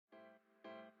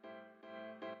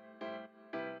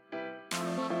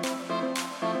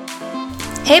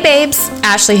Hey babes,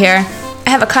 Ashley here. I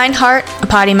have a kind heart, a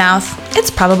potty mouth. It's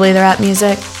probably the rap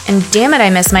music. And damn it, I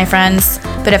miss my friends.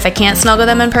 But if I can't snuggle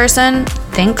them in person,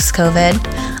 thanks COVID,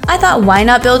 I thought why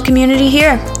not build community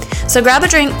here? So grab a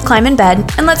drink, climb in bed,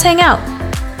 and let's hang out.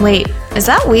 Wait, is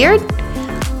that weird?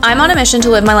 I'm on a mission to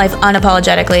live my life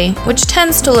unapologetically, which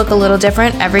tends to look a little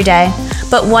different every day.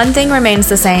 But one thing remains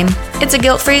the same. It's a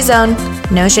guilt-free zone.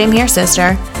 No shame here,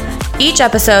 sister. Each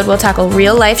episode will tackle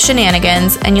real-life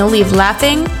shenanigans, and you'll leave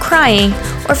laughing, crying,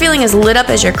 or feeling as lit up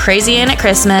as your crazy aunt at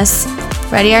Christmas.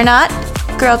 Ready or not?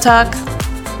 Girl talk.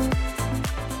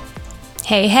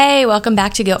 Hey, welcome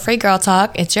back to Guilt Free Girl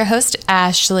Talk. It's your host,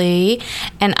 Ashley,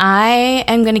 and I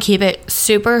am going to keep it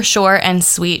super short and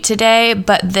sweet today,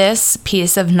 but this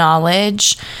piece of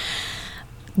knowledge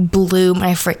blew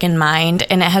my freaking mind,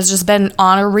 and it has just been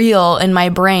on a reel in my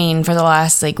brain for the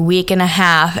last week and a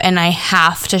half, and I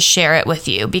have to share it with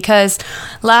you because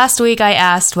last week I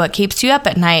asked what keeps you up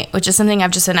at night, which is something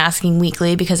I've just been asking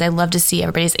weekly because I love to see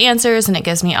everybody's answers and it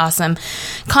gives me awesome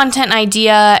content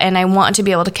idea, and I want to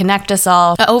be able to connect us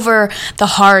all over the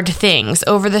hard things,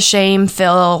 over the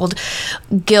shame-filled,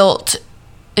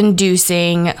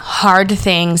 guilt-inducing hard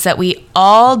things that we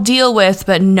all deal with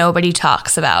but nobody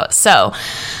talks about. So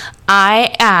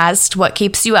I asked what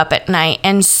keeps you up at night,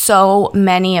 and so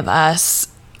many of us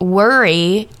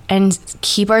worry and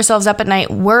keep ourselves up at night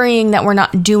worrying that we're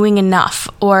not doing enough,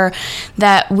 or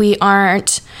that we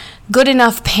aren't good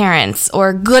enough parents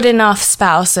or good enough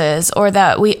spouses, or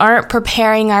that we aren't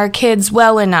preparing our kids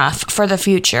well enough for the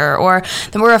future, or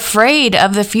that we're afraid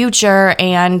of the future.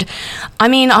 And I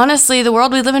mean, honestly, the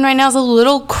world we live in right now is a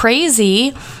little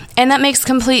crazy, and that makes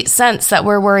complete sense that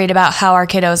we're worried about how our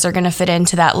kiddos are going to fit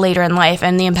into that later in life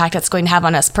and the impact it's going to have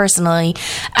on us personally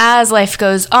as life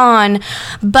goes on.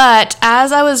 But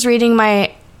as I was reading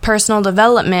my personal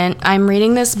development, I'm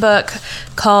reading this book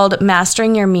called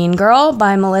Mastering Your Mean Girl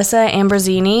by Melissa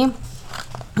Ambrosini.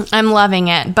 I'm loving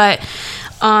it, but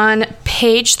on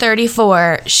page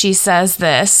 34, she says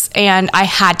this, and I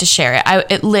had to share it.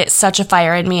 It lit such a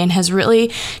fire in me and has really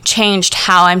changed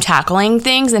how I'm tackling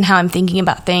things and how I'm thinking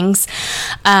about things.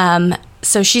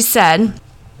 So she said,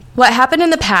 "What happened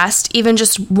in the past, even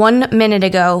just 1 minute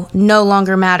ago, no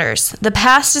longer matters. The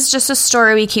past is just a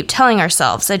story we keep telling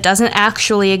ourselves. It doesn't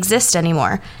actually exist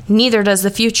anymore. Neither does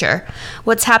the future.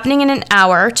 What's happening in an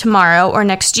hour, tomorrow, or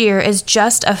next year is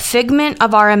just a figment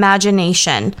of our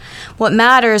imagination. What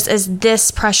matters is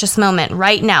this precious moment,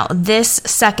 right now, this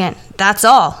second. That's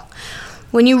all.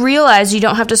 When you realize you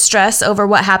don't have to stress over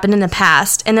what happened in the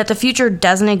past and that the future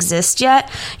doesn't exist yet,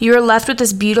 you are left with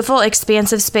this beautiful,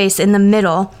 expansive space in the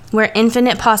middle where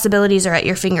infinite possibilities are at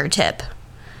your fingertip.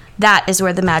 That is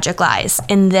where the magic lies,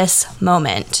 in this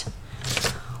moment."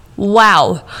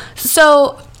 Wow.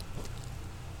 So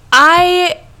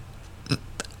I'm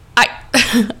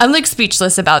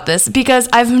speechless about this because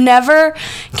I've never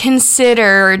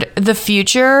considered the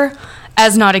future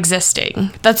as not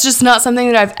existing. That's just not something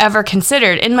that I've ever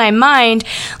considered. In my mind,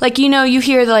 you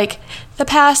hear the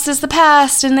past is the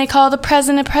past, and they call the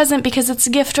present a present because it's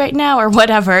a gift right now, or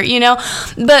whatever,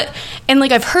 But,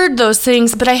 I've heard those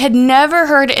things, but I had never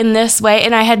heard it in this way,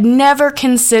 and I had never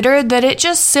considered that it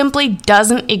just simply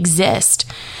doesn't exist.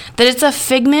 That it's a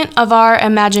figment of our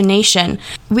imagination.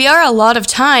 We are a lot of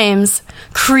times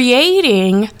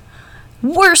creating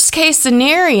worst case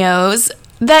scenarios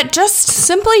that just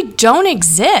simply don't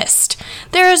exist.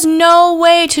 There is no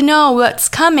way to know what's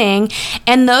coming,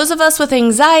 and those of us with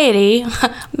anxiety,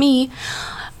 me,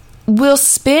 will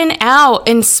spin out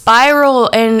and spiral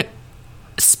and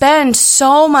spend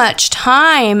so much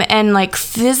time and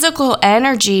physical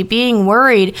energy being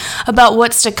worried about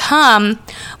what's to come,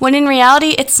 when in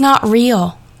reality it's not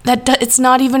real. It's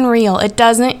not even real. It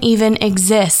doesn't even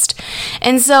exist.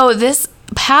 And so this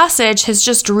passage has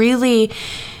just really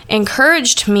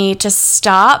encouraged me to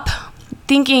stop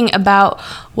thinking about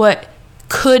what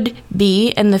could be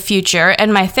in the future,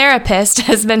 and my therapist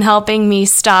has been helping me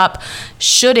stop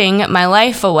shoulding my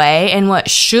life away and what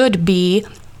should be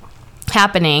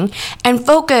happening and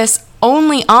focus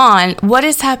only on what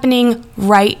is happening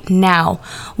right now.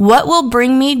 What will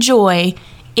bring me joy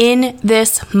in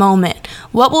this moment?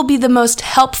 What will be the most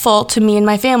helpful to me and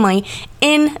my family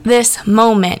in this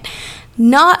moment?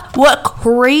 Not what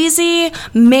crazy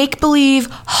make-believe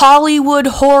Hollywood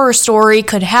horror story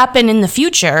could happen in the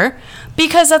future,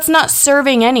 because that's not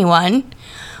serving anyone.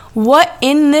 What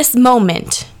in this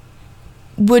moment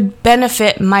would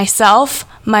benefit myself,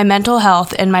 my mental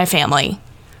health, and my family?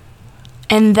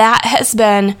 And that has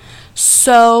been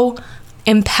so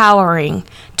empowering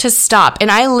to stop. And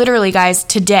I literally, guys,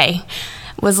 today,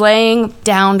 was laying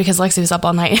down because Lexi was up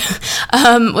all night,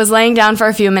 was laying down for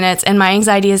a few minutes, and my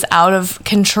anxiety is out of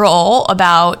control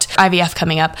about IVF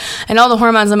coming up, and all the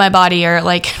hormones in my body are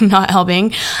like not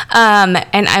helping.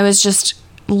 And I was just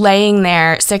laying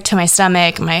there, sick to my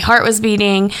stomach. My heart was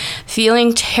beating,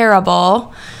 feeling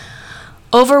terrible,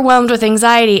 overwhelmed with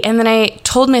anxiety. And then I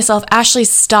told myself, Ashley,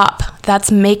 stop. That's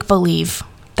make-believe.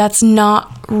 That's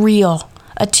not real.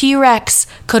 A T-Rex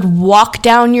could walk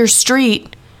down your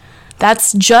street.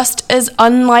 That's just as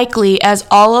unlikely as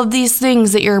all of these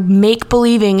things that you're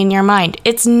make-believing in your mind.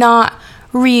 It's not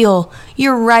real.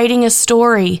 You're writing a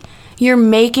story. You're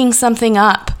making something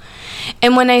up.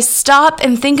 And when I stop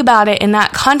and think about it in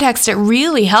that context, it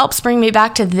really helps bring me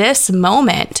back to this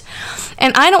moment.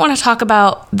 And I don't want to talk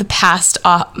about the past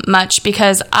much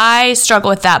because I struggle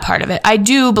with that part of it. I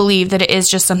do believe that it is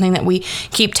just something that we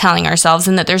keep telling ourselves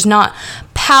and that there's not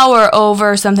power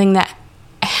over something that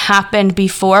happened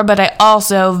before, but I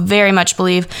also very much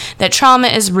believe that trauma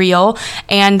is real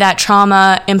and that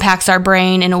trauma impacts our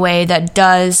brain in a way that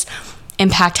does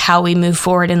impact how we move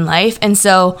forward in life. And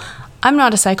so I'm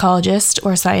not a psychologist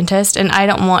or a scientist, and I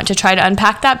don't want to try to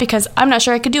unpack that because I'm not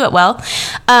sure I could do it well.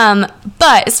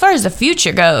 But as far as the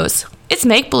future goes, it's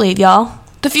make-believe, y'all.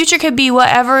 The future could be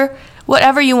whatever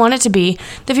you want it to be.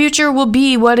 The future will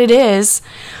be what it is.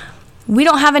 We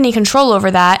don't have any control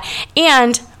over that.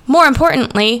 And more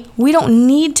importantly, we don't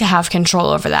need to have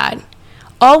control over that.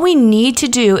 All we need to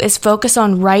do is focus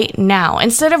on right now.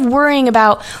 Instead of worrying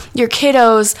about your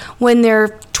kiddos when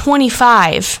they're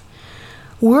 25,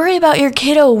 worry about your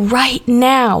kiddo right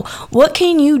now. What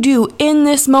can you do in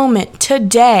this moment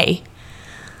today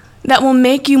that will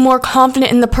make you more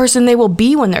confident in the person they will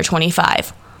be when they're 25?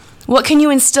 What can you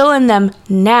instill in them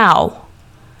now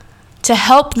to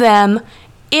help them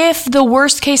if the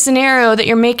worst case scenario that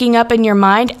you're making up in your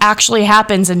mind actually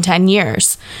happens in 10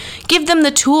 years? Give them the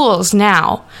tools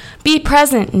now. Be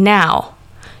present now.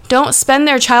 Don't spend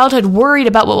their childhood worried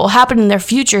about what will happen in their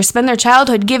future. Spend their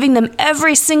childhood giving them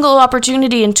every single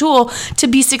opportunity and tool to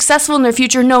be successful in their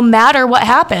future no matter what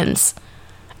happens.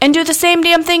 And do the same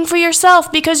damn thing for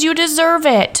yourself because you deserve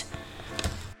it.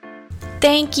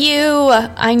 Thank you.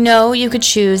 I know you could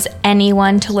choose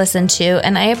anyone to listen to,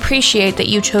 and I appreciate that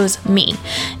you chose me.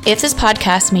 If this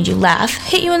podcast made you laugh,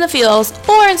 hit you in the feels,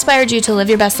 or inspired you to live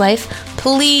your best life,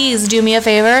 please do me a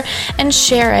favor and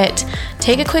share it.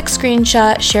 Take a quick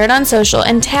screenshot, share it on social,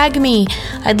 and tag me.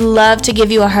 I'd love to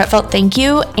give you a heartfelt thank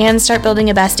you and start building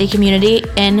a bestie community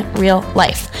in real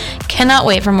life. Cannot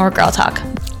wait for more girl talk.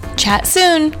 Chat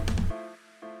soon.